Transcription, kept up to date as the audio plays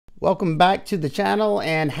Welcome back to the channel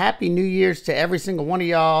and happy New Year's to every single one of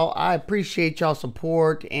y'all. I appreciate y'all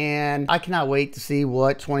support and I cannot wait to see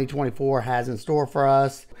what 2024 has in store for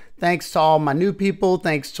us. Thanks to all my new people.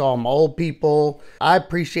 Thanks to all my old people. I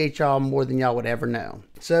appreciate y'all more than y'all would ever know.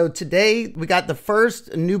 So today we got the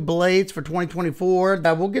first new blades for 2024.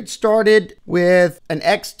 We'll get started with an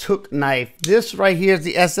X-Took knife. This right here is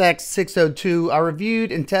the SX602. I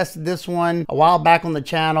reviewed and tested this one a while back on the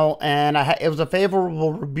channel, and it was a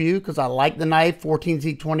favorable review because I like the knife.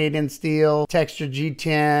 14Z 28-inch steel, texture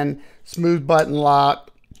G10, smooth button lock.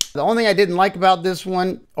 The only thing I didn't like about this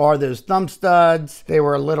one are those thumb studs. They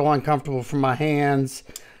were a little uncomfortable for my hands.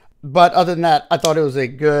 But other than that, I thought it was a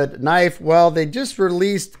good knife. Well, they just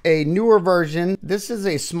released a newer version. This is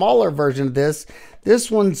a smaller version of this.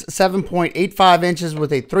 This one's 7.85 inches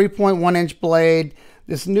with a 3.1 inch blade.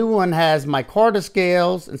 This new one has micarta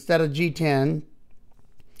scales instead of G10.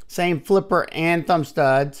 Same flipper and thumb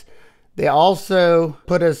studs. They also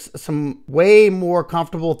put us some way more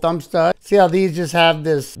comfortable thumb studs. See how these just have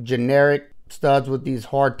this generic studs with these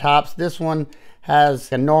hard tops? This one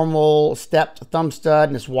has a normal stepped thumb stud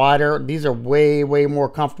and it's wider. These are way more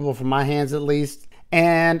comfortable for my hands at least.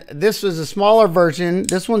 And this is a smaller version.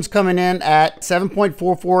 This one's coming in at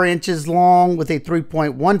 7.44 inches long with a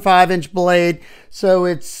 3.15 inch blade. So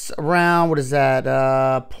it's around, what is that,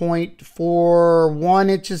 0.41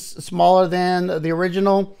 inches smaller than the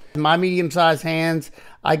original. In my medium-sized hands,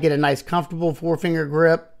 I get a nice comfortable 4-finger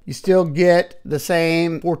grip. You still get the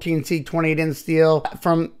same 14C 28-inch steel.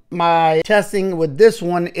 From my testing with this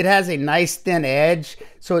one, it has a nice thin edge,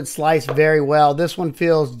 so it sliced very well. This one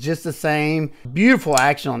feels just the same. Beautiful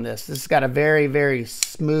action on this. This has got a very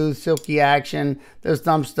smooth, silky action. Those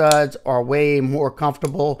thumb studs are way more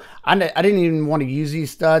comfortable. I didn't even want to use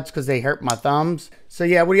these studs because they hurt my thumbs. So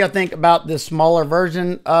yeah, what do y'all think about this smaller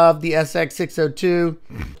version of the SX602?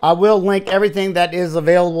 I will link everything that is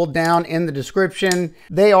available down in the description.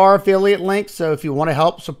 They are affiliate links, so if you want to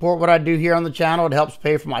help support what I do here on the channel, it helps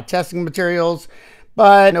pay for my testing materials,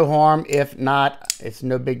 but no harm. If not, it's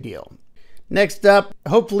no big deal. Next up,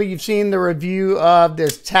 hopefully you've seen the review of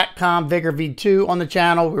this TACCOM Vigor V2 on the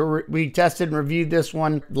channel. We tested and reviewed this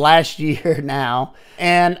one last year now,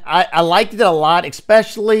 and I liked it a lot,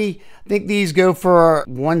 especially I think these go for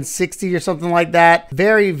 160 or something like that.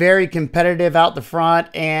 Very competitive out the front,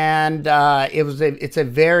 and it's a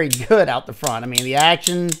very good out the front. I mean, the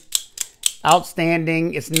action,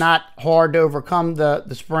 outstanding. It's not hard to overcome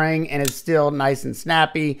the spring, and it's still nice and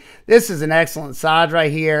snappy. This is an excellent size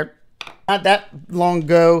right here. Not that long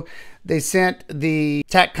ago, they sent the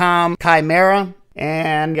TACCOM Chimera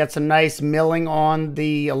and got some nice milling on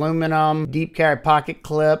the aluminum deep carry pocket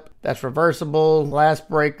clip that's reversible, glass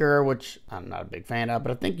breaker, which I'm not a big fan of,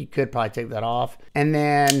 but I think you could probably take that off. And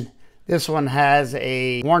then this one has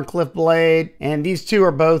a Warncliffe blade, and these two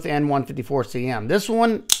are both N154CM. This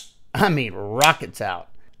one, I mean, rockets out.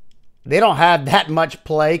 They don't have that much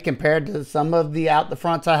play compared to some of the out the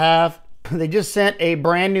fronts I have. They just sent a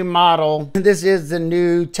brand new model. This is the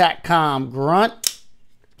new TACCOM Grunt.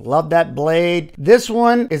 Love that blade. This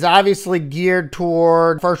one is obviously geared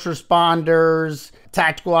toward first responders,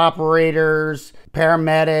 tactical operators,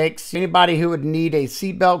 paramedics, anybody who would need a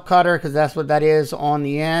seatbelt cutter, because that's what that is on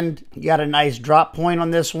the end. You got a nice drop point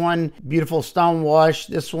on this one. Beautiful stone wash.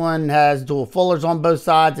 This one has dual fullers on both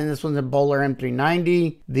sides, and this one's a Bowler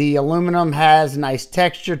M390. The aluminum has nice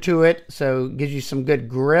texture to it, so it gives you some good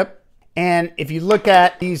grip. And if you look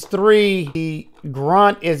at these three, the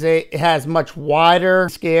Grunt it has much wider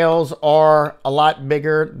scales, are a lot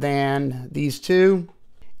bigger than these two.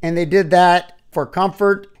 And they did that for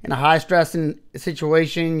comfort. In a high stress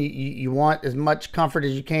situation, you want as much comfort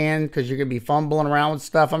as you can because you're going to be fumbling around with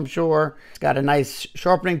stuff, I'm sure. It's got a nice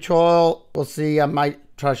sharpening choil. We'll see. I might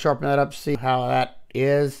try to sharpen that up, see how that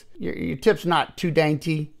is. Your tip's not too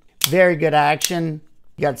dainty. Very good action.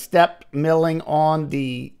 You got stepped milling on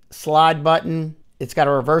the slide button. It's got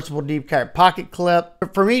a reversible deep carry pocket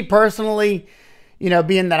clip. For me personally, you know,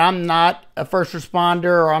 being that I'm not a first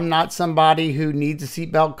responder or I'm not somebody who needs a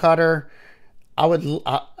seatbelt cutter, I would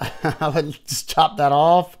just chop that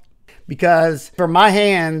off, because for my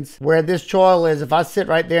hands, where this choil is, if I sit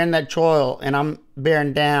right there in that choil and I'm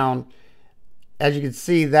bearing down, as you can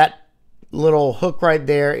see, that little hook right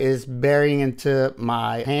there is burying into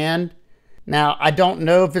my hand. Now, I don't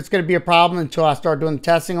know if it's going to be a problem until I start doing the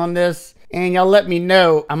testing on this. And y'all let me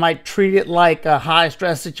know. I might treat it like a high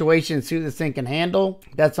stress situation and see what this thing can handle.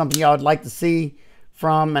 If that's something y'all would like to see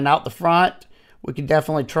from and out the front, we could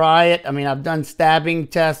definitely try it. I mean, I've done stabbing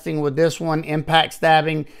testing with this one, impact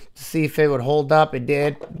stabbing, to see if it would hold up. It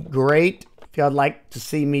did great. If y'all would like to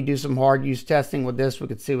see me do some hard use testing with this, we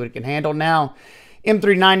could see what it can handle. Now,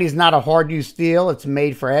 M390 is not a hard use steel. It's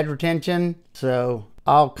made for edge retention. So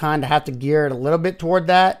I'll kind of have to gear it a little bit toward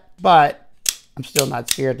that, but I'm still not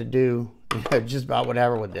scared to do just about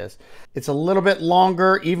whatever with this. It's a little bit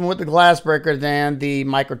longer, even with the glass breaker, than the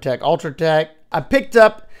Microtech Ultratech. I picked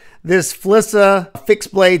up this Flissa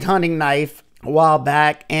fixed blade hunting knife a while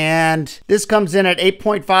back, and this comes in at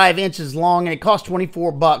 8.5 inches long, and it cost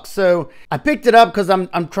 24 bucks. So I picked it up because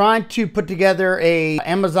I'm trying to put together a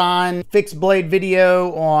Amazon fixed blade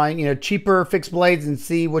video on, you know, cheaper fixed blades and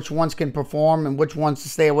see which ones can perform and which ones to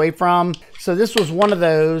stay away from. So this was one of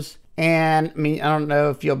those, and I mean, I don't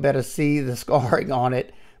know if you'll be able to see the scarring on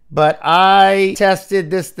it, but I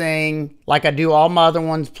tested this thing like I do all my other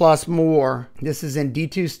ones plus more. This is in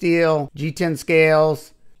D2 steel, G10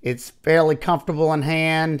 scales. It's fairly comfortable in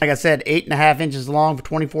hand. Like I said, 8.5 inches long for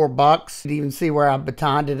 24 bucks. You can even see where I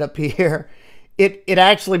batoned it up here. It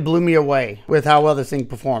actually blew me away with how well this thing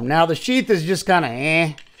performed. Now the sheath is just kind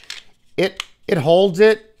of It holds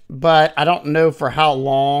it, but I don't know for how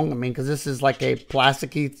long. I mean, because this is like a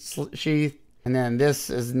plasticky sheath. And then this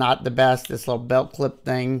is not the best, this little belt clip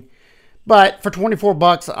thing. But for 24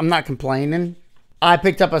 bucks, I'm not complaining. I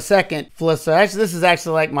picked up a second Flissa. Actually, this is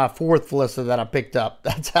actually like my fourth Flissa that I picked up.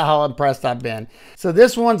 That's how impressed I've been. So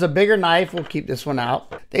this one's a bigger knife. We'll keep this one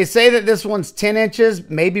out. They say that this one's 10 inches,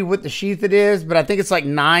 maybe with the sheath it is, but I think it's like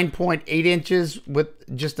 9.8 inches with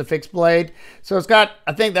just the fixed blade. So it's got,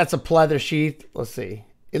 I think that's a pleather sheath. Let's see.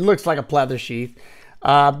 It looks like a pleather sheath.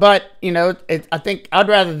 But, you know, I think I'd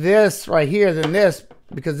rather this right here than this,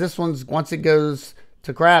 because this one's, once it goes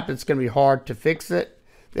to crap, it's going to be hard to fix it.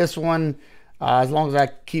 This one, as long as I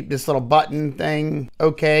keep this little button thing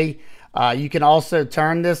okay. You can also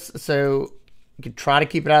turn this, so you can try to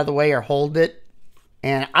keep it out of the way or hold it.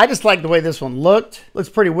 And I just like the way this one looked. Looks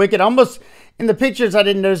pretty wicked. Almost, in the pictures I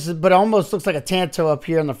didn't notice it, but it almost looks like a tanto up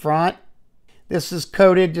here in the front. This is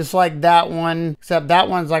coated just like that one, except that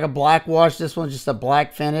one's like a black wash. This one's just a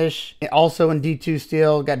black finish. Also in D2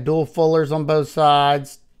 steel, got dual fullers on both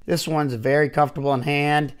sides. This one's very comfortable in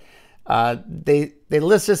hand. They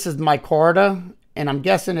list this as micarta, and I'm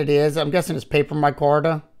guessing it is. I'm guessing it's paper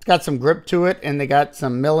micarta. It's got some grip to it, and they got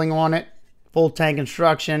some milling on it. Full tank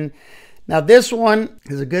construction. Now this one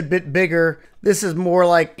is a good bit bigger. This is more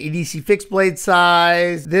like EDC fixed blade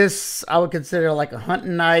size. This I would consider like a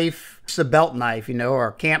hunting knife. It's a belt knife, you know, or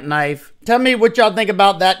a camp knife. Tell me what y'all think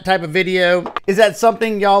about that type of video. Is that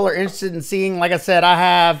something y'all are interested in seeing? Like I said, I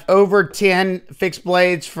have over 10 fixed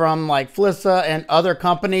blades from like Flissa and other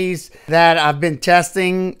companies that I've been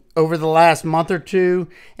testing over the last month or two.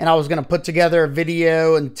 And I was going to put together a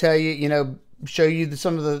video and tell you, you know, show you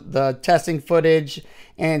some of the testing footage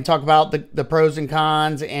and talk about the pros and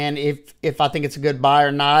cons and if I think it's a good buy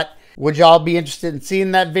or not. Would y'all be interested in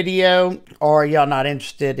seeing that video, or are y'all not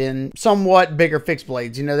interested in somewhat bigger fixed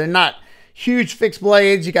blades? You know, they're not huge fixed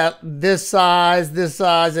blades. You got this size,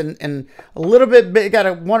 and a little bit big.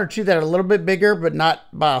 Got one or two that are a little bit bigger, but not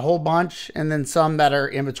by a whole bunch, and then some that are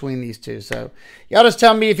in between these two. So y'all just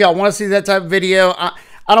tell me if y'all want to see that type of video.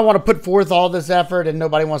 I don't want to put forth all this effort and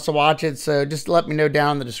nobody wants to watch it, so just let me know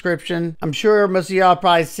down in the description. I'm sure most of y'all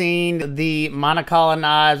probably seen the Monocolor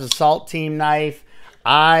Knives Assault Team knife.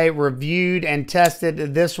 I reviewed and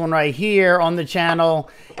tested this one right here on the channel,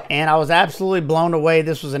 and I was absolutely blown away.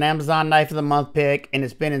 This was an Amazon Knife of the Month pick, and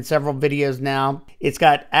it's been in several videos now. It's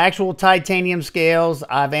got actual titanium scales.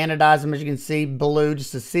 I've anodized them, as you can see, blue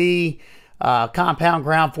just to see. Compound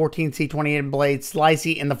ground 14C 28 blade,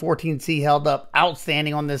 slicey, and the 14C held up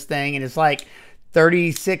outstanding on this thing, and it's like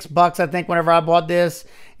 36 bucks, I think, whenever I bought this.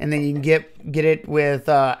 And then you can get it with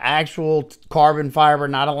actual carbon fiber,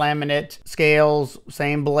 not a laminate, scales,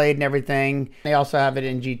 same blade and everything. They also have it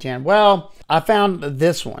in G10. Well, I found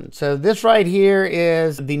this one. So this right here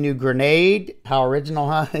is the new grenade. How original,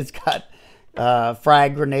 huh? It's got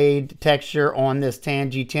frag grenade texture on this tan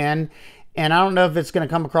G10. And I don't know if it's going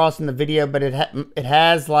to come across in the video, but it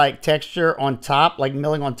has like texture on top, like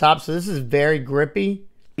milling on top. So this is very grippy.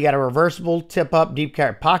 You got a reversible tip-up deep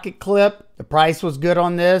carry pocket clip. The price was good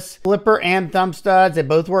on this. Flipper and thumb studs, they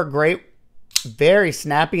both work great. Very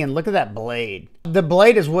snappy, and look at that blade. The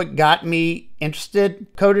blade is what got me interested.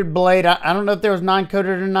 Coated blade, I don't know if there was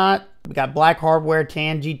non-coated or not. We got black hardware,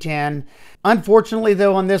 tan G10. Unfortunately,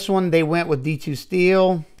 though, on this one, they went with D2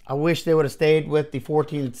 steel. I wish they would have stayed with the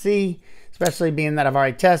 14C, especially being that I've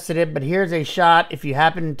already tested it. But here's a shot if you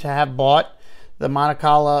happen to have bought the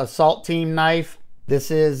Monocolor Assault Team knife.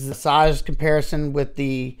 This is the size comparison with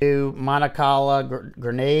the new Monocolor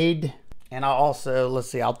grenade. And I'll also, let's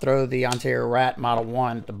see, I'll throw the Ontario Rat Model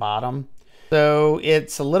 1 at the bottom. So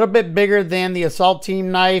it's a little bit bigger than the Assault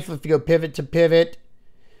Team knife if you go pivot to pivot.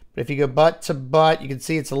 But if you go butt to butt, you can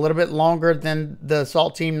see it's a little bit longer than the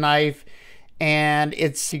Assault Team knife. And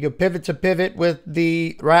if you go pivot to pivot with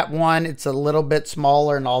the Rat 1, it's a little bit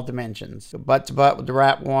smaller in all dimensions. So butt to butt with the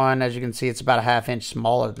Rat 1, as you can see, it's about a ½ inch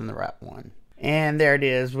smaller than the Rat 1. And there it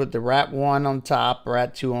is with the Rat 1 on top,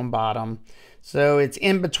 Rat 2 on bottom. So it's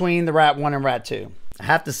in between the Rat 1 and Rat 2. I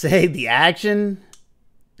have to say the action,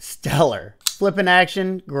 stellar. Flipping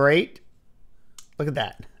action, great. Look at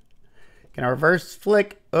that. Can I reverse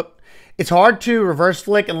flick? Oh, it's hard to reverse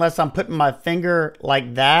flick unless I'm putting my finger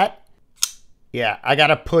like that. Yeah, I got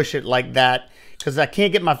to push it like that because I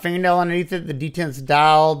can't get my fingernail underneath it. The D10's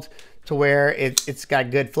dialed to where it's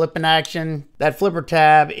got good flipping action. That flipper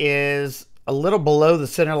tab is a little below the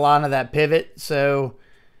center line of that pivot. So,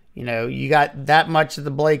 you know, you got that much of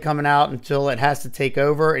the blade coming out until it has to take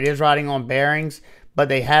over. It is riding on bearings, but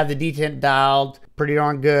they have the D10 dialed pretty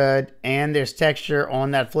darn good. And there's texture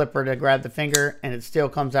on that flipper to grab the finger, and it still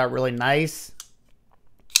comes out really nice.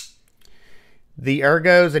 The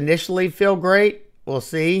ergos initially feel great. We'll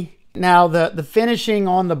see. Now, the finishing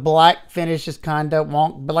on the black finish is kind of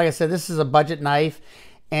wonk. But like I said, this is a budget knife,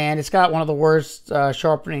 and it's got one of the worst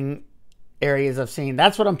sharpening areas I've seen.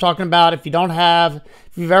 That's what I'm talking about. If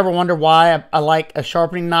you've ever wondered why I like a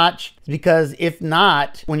sharpening notch, it's because if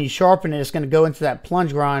not, when you sharpen it, it's going to go into that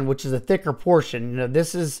plunge grind, which is a thicker portion. You know,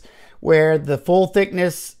 this is where the full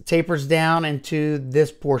thickness tapers down into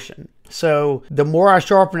this portion. So the more I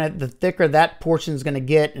sharpen it, the thicker that portion is going to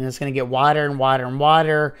get, and it's going to get wider and wider and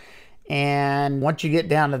wider. And once you get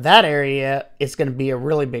down to that area, it's going to be a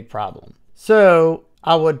really big problem. So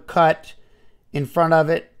I would cut in front of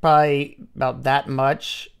it probably about that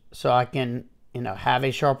much so I can, you know, have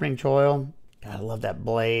a sharpening choil. God, I love that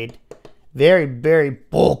blade. Very, very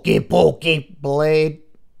bulky blade.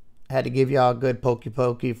 I had to give y'all a good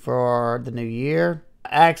pokey for the new year.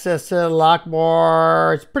 Access to the lock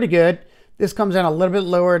bar, it's pretty good. This comes in a little bit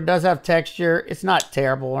lower. It does have texture. It's not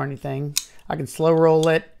terrible or anything. I can slow roll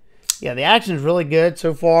it. Yeah, the action is really good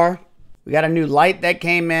so far. We got a new light that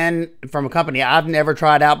came in from a company I've never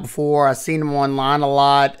tried out before. I've seen them online a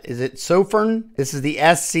lot. Is it Sofern? This is the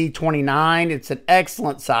SC29. It's an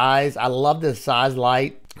excellent size. I love this size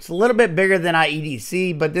light. It's a little bit bigger than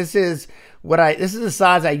EDC, but this is the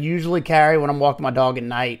size I usually carry when I'm walking my dog at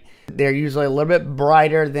night. They're usually a little bit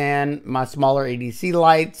brighter than my smaller EDC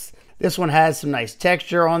lights. This one has some nice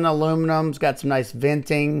texture on the aluminum. It's got some nice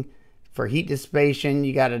venting for heat dissipation.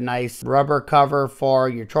 You got a nice rubber cover for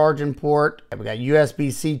your charging port. We got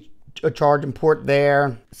USB-C charging port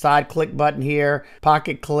there. Side click button here.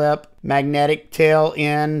 Pocket clip. Magnetic tail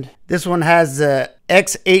end. This one has the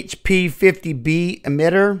XHP50B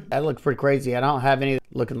emitter. That looks pretty crazy. I don't have any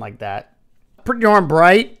looking like that. Pretty darn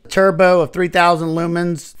bright. Turbo of 3000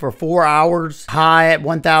 lumens for 4 hours. High at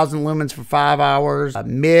 1000 lumens for 5 hours.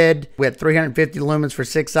 Mid with 350 lumens for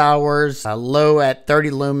 6 hours. Low at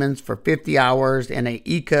 30 lumens for 50 hours. And a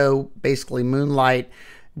eco, basically moonlight,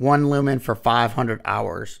 1 lumen for 500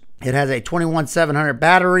 hours. It has a 21700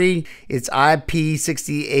 battery. It's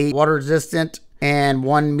IP68 water resistant and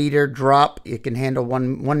 1 meter drop. It can handle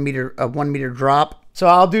one meter drop. So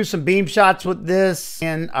I'll do some beam shots with this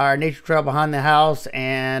in our nature trail behind the house,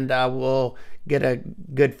 and we'll get a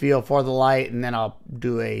good feel for the light, and then I'll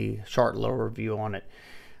do a short little review on it.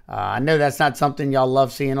 I know that's not something y'all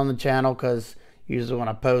love seeing on the channel, because usually when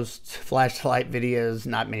I post flashlight videos,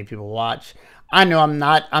 not many people watch. I know I'm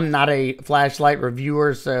not a flashlight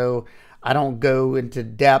reviewer, so I don't go into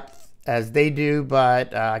depth as they do,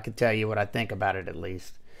 but I can tell you what I think about it at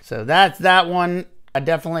least. So that's that one. I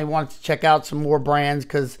definitely want to check out some more brands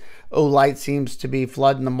because Olight seems to be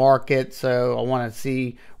flooding the market. So I want to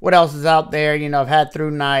see what else is out there. You know, I've had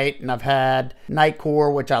Through Night, and I've had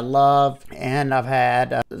Nightcore, which I love, and I've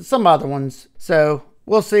had some other ones. So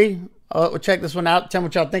we'll see. We'll check this one out. Tell me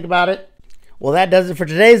what y'all think about it. Well, that does it for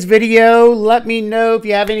today's video. Let me know if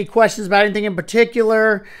you have any questions about anything in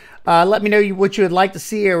particular. Let me know what you would like to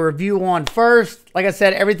see a review on first. Like I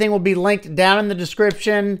said, everything will be linked down in the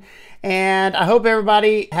description. And I hope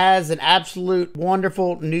everybody has an absolute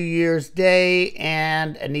wonderful New Year's Day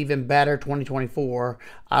and an even better 2024.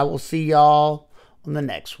 I will see y'all on the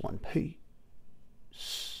next one. Peace.